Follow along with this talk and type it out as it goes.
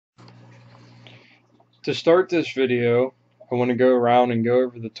To start this video, I want to go around and go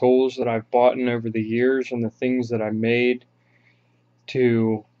over the tools that I've bought in over the years and the things that I made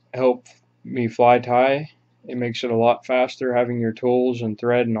to help me fly tie. It makes it a lot faster having your tools and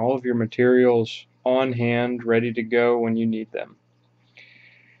thread and all of your materials on hand, ready to go when you need them.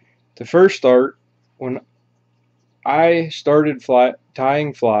 To first start, when I started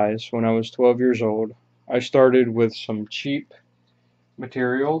tying flies when I was 12 years old, I started with some cheap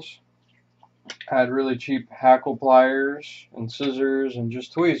materials. I had really cheap hackle pliers and scissors and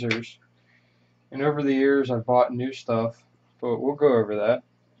just tweezers. And over the years I've bought new stuff, but we'll go over that.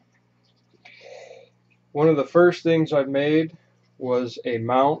 One of the first things I made was a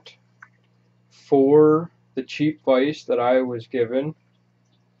mount for the cheap vise that I was given.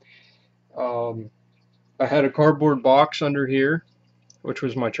 I had a cardboard box under here, which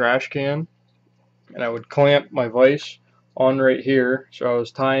was my trash can, and I would clamp my vise on right here, so I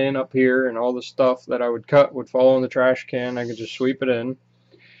was tying up here, and all the stuff that I would cut would fall in the trash can. I could just sweep it in.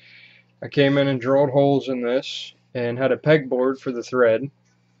 I came in and drilled holes in this and had a pegboard for the thread.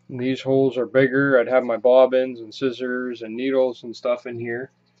 And these holes are bigger. I'd have my bobbins and scissors and needles and stuff in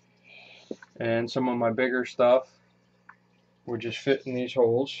here, and some of my bigger stuff would just fit in these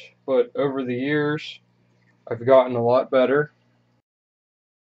holes. But over the years I've gotten a lot better.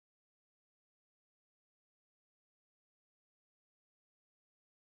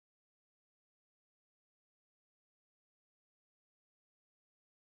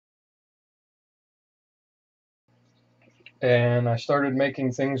 And I started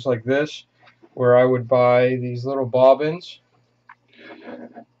making things like this, where I would buy these little bobbins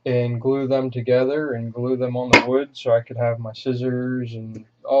and glue them together and glue them on the wood so I could have my scissors and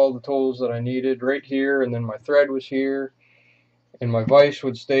all the tools that I needed right here, and then my thread was here, and my vise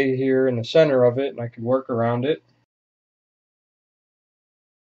would stay here in the center of it, and I could work around it.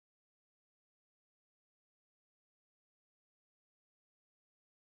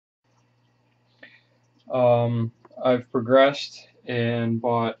 I've progressed and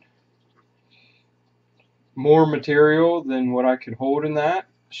bought more material than what I could hold in that,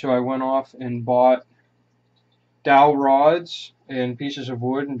 so I went off and bought dowel rods and pieces of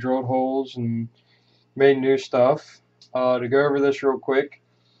wood and drilled holes and made new stuff. To go over this real quick,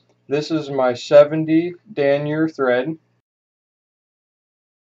 this is my 70 denier thread.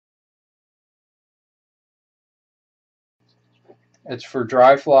 It's for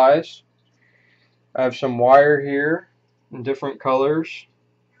dry flies. I have some wire here in different colors.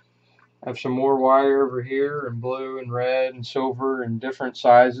 I have some more wire over here in blue and red and silver and different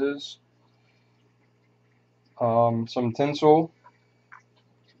sizes. Some tinsel.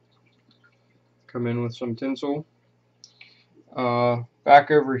 Come in with some tinsel.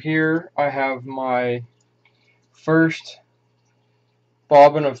 Back over here I have my first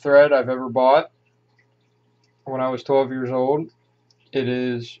bobbin of thread I've ever bought when I was 12 years old. It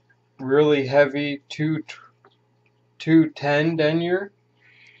is really heavy 210 denier,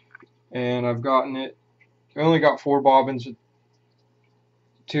 and I've gotten it. I only got 4 bobbins at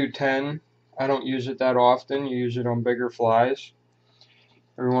 210. I don't use it that often. You use it on bigger flies.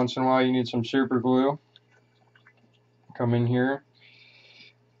 Every once in a while you need some super glue. Come in here.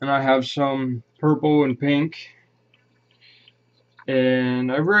 And I have some purple and pink.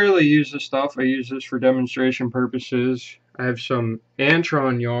 And I rarely use this stuff. I use this for demonstration purposes. I have some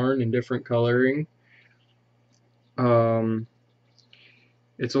Antron yarn in different coloring.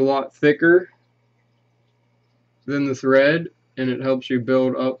 It's a lot thicker than the thread, and it helps you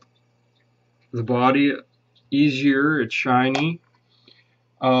build up the body easier. It's shiny.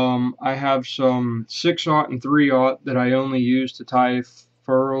 I have some 6/0 and 3/0 that I only use to tie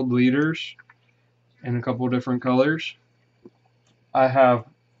furled leaders in a couple different colors. I have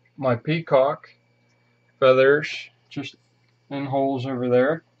my peacock feathers just in holes over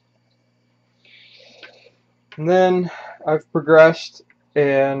there. And then I've progressed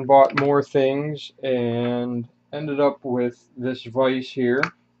and bought more things and ended up with this vise here.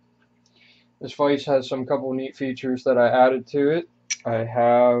 This vise has some couple neat features that I added to it. I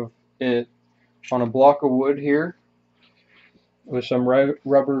have it on a block of wood here with some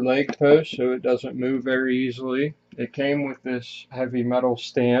rubber leg posts so it doesn't move very easily. It came with this heavy metal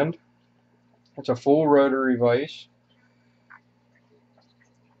stand. It's a full rotary vise.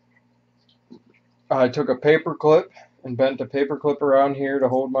 I took a paper clip and bent a paper clip around here to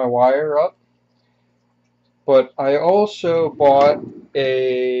hold my wire up. But I also bought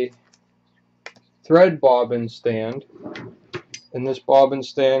a thread bobbin stand, and this bobbin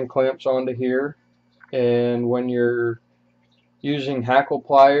stand clamps onto here, and when you're using hackle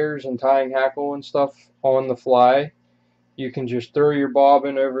pliers and tying hackle and stuff on the fly, you can just throw your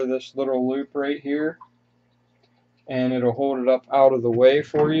bobbin over this little loop right here, and it'll hold it up out of the way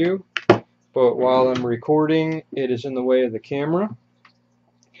for you. But while I'm recording, it is in the way of the camera.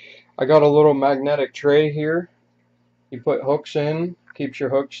 I got a little magnetic tray here. You put hooks in, keeps your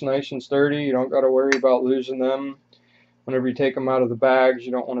hooks nice and sturdy. You don't got to worry about losing them. Whenever you take them out of the bags,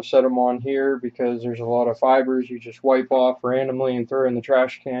 you don't want to set them on here because there's a lot of fibers. You just wipe off randomly and throw in the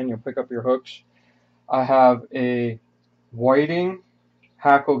trash can. You'll pick up your hooks. I have a Whiting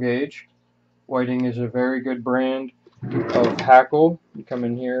hackle gauge. Whiting is a very good brand of hackle. You come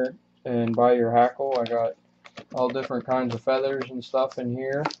in here and buy your hackle. I got all different kinds of feathers and stuff in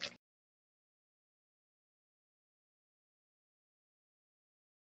here.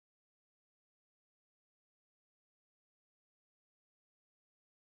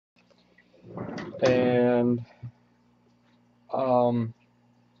 And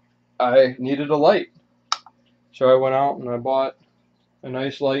I needed a light, so I went out and I bought a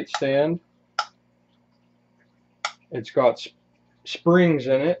nice light stand. It's got springs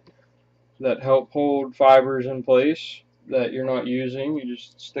in it that help hold fibers in place that you're not using. You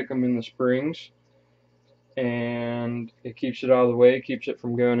just stick them in the springs and it keeps it out of the way, keeps it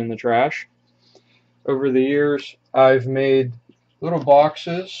from going in the trash. Over the years, I've made little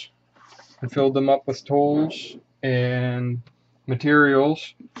boxes and filled them up with tools and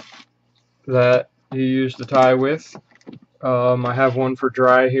materials that you use to tie with. I have one for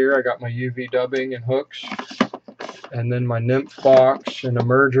dry here. I got my UV dubbing and hooks, and then my nymph box and a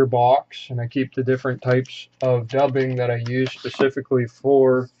merger box, and I keep the different types of dubbing that I use specifically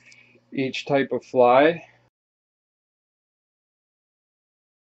for each type of fly.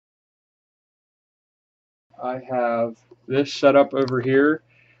 I have this set up over here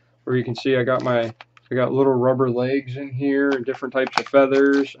where you can see I got little rubber legs in here and different types of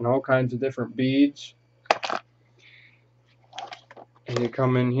feathers and all kinds of different beads. And you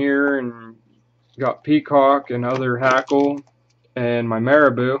come in here and got peacock and other hackle and my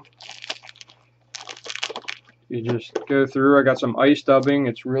marabou. You just go through. I got some ice dubbing.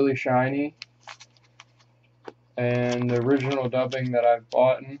 It's really shiny. And the original dubbing that I've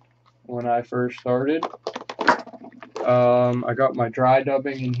bought when I first started. I got my dry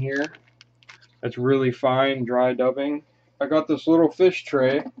dubbing in here. It's really fine dry dubbing. I got this little fish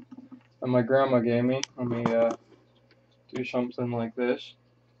tray that my grandma gave me. Let me do something like this.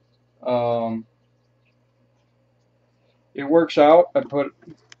 It works out. I put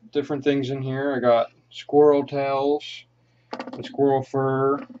different things in here. I got squirrel tails and squirrel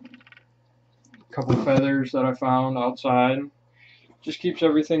fur, a couple feathers that I found outside. Just keeps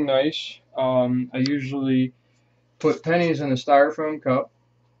everything nice. I usually put pennies in a styrofoam cup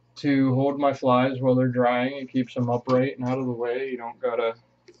to hold my flies while they're drying. It keeps them upright and out of the way. You don't gotta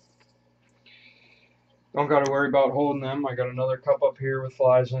worry about holding them. I got another cup up here with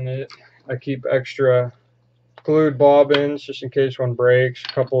flies in it. I keep extra glued bobbins just in case one breaks,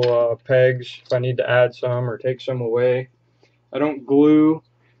 a couple pegs if I need to add some or take some away. I don't glue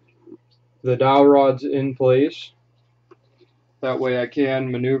the dowel rods in place. That way I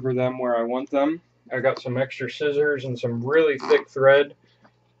can maneuver them where I want them. I got some extra scissors and some really thick thread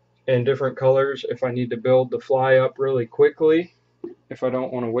in different colors if I need to build the fly up really quickly, if I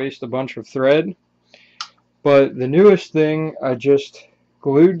don't want to waste a bunch of thread. But the newest thing I just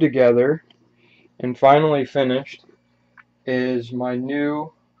glued together and finally finished is my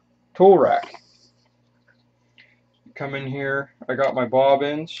new tool rack. Come in here, I got my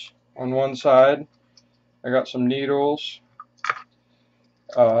bobbins on one side, I got some needles,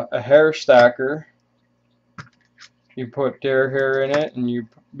 a hair stacker. You put deer hair in it and you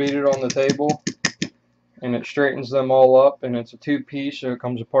beat it on the table and it straightens them all up, and it's a two-piece so it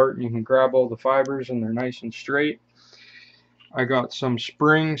comes apart and you can grab all the fibers and they're nice and straight. I got some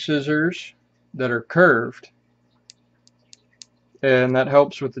spring scissors that are curved, and that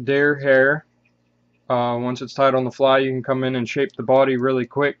helps with the deer hair. Once it's tied on the fly, you can come in and shape the body really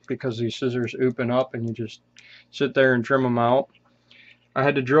quick because these scissors open up and you just sit there and trim them out. I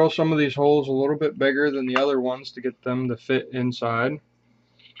had to drill some of these holes a little bit bigger than the other ones to get them to fit inside.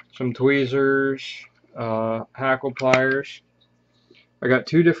 Some tweezers, hackle pliers. I got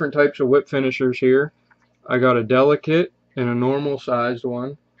two different types of whip finishers here. I got a delicate and a normal sized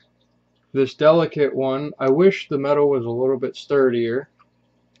one. This delicate one, I wish the metal was a little bit sturdier.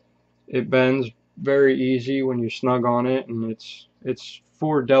 It bends very easy when you snug on it, and it's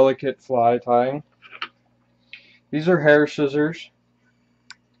for delicate fly tying. These are hair scissors.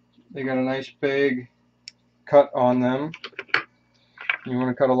 They got a nice big cut on them. You want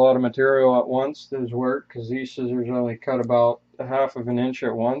to cut a lot of material at once, those work, because these scissors only cut about 1/2 of an inch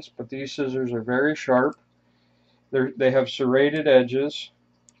at once, but these scissors are very sharp. They have serrated edges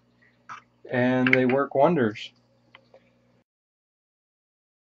and they work wonders.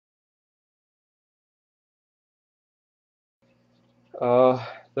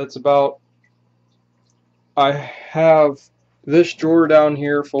 That's about. I have this drawer down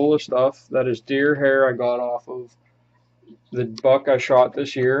here full of stuff that is deer hair I got off of the buck I shot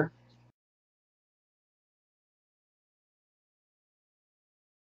this year.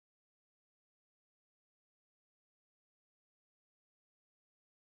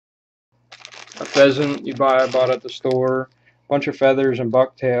 A pheasant I bought at the store, a bunch of feathers and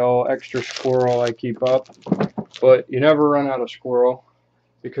bucktail, extra squirrel I keep up. But you never run out of squirrel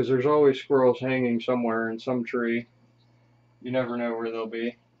because there's always squirrels hanging somewhere in some tree. You never know where they'll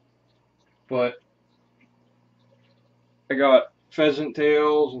be. But I got pheasant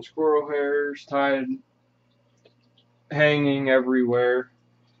tails and squirrel hairs tied, hanging everywhere.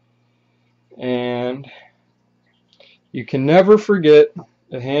 And you can never forget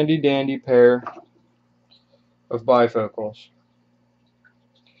a handy dandy pair of bifocals.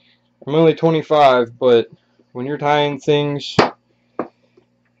 I'm only 25, but when you're tying things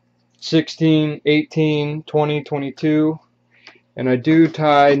 16, 18, 20, 22, and I do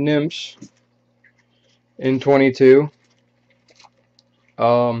tie nymphs in 22,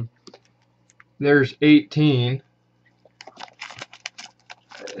 there's 18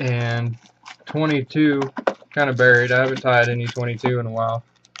 and 22 kind of buried. I haven't tied any 22 in a while,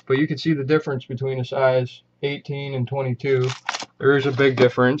 but you can see the difference between a size 18 and 22. There is a big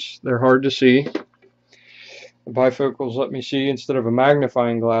difference. They're hard to see. The bifocals let me see instead of a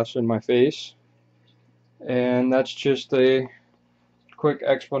magnifying glass in my face. And that's just a quick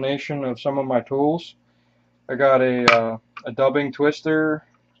explanation of some of my tools. I got a dubbing twister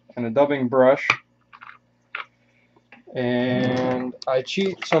and a dubbing brush. And I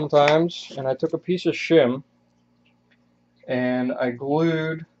cheat sometimes, and I took a piece of shim and I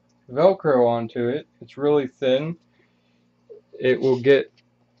glued Velcro onto it. It's really thin. It will get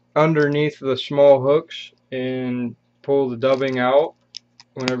underneath the small hooks and pull the dubbing out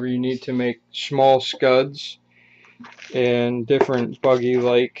whenever you need to make small scuds and different buggy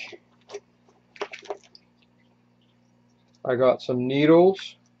like. I got some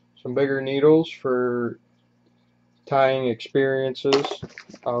needles, some bigger needles for tying experiences.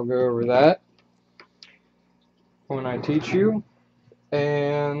 I'll go over that when I teach you.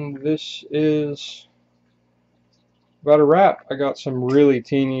 And this is about a wrap. I got some really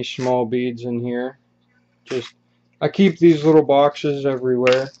teeny small beads in here. I keep these little boxes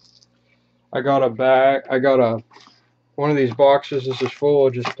everywhere. I got a bag. One of these boxes. This is full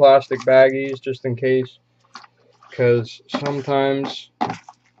of just plastic baggies, just in case. Because sometimes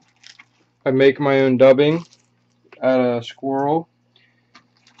I make my own dubbing out of squirrel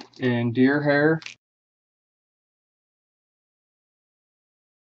and deer hair.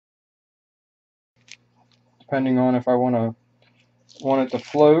 Depending on if I want it to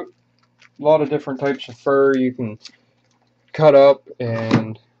float. A lot of different types of fur you can cut up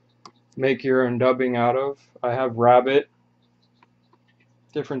and make your own dubbing out of. I have rabbit,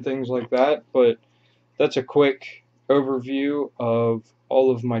 different things like that, but that's a quick overview of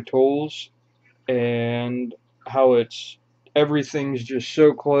all of my tools and how everything's just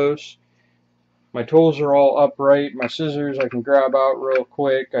so close. My tools are all upright. My scissors I can grab out real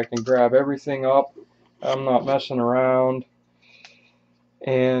quick. I can grab everything up. I'm not messing around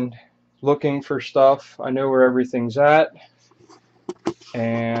and looking for stuff. I know where everything's at,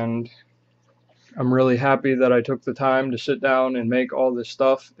 and I'm really happy that I took the time to sit down and make all this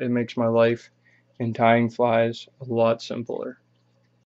stuff. It makes my life in tying flies a lot simpler.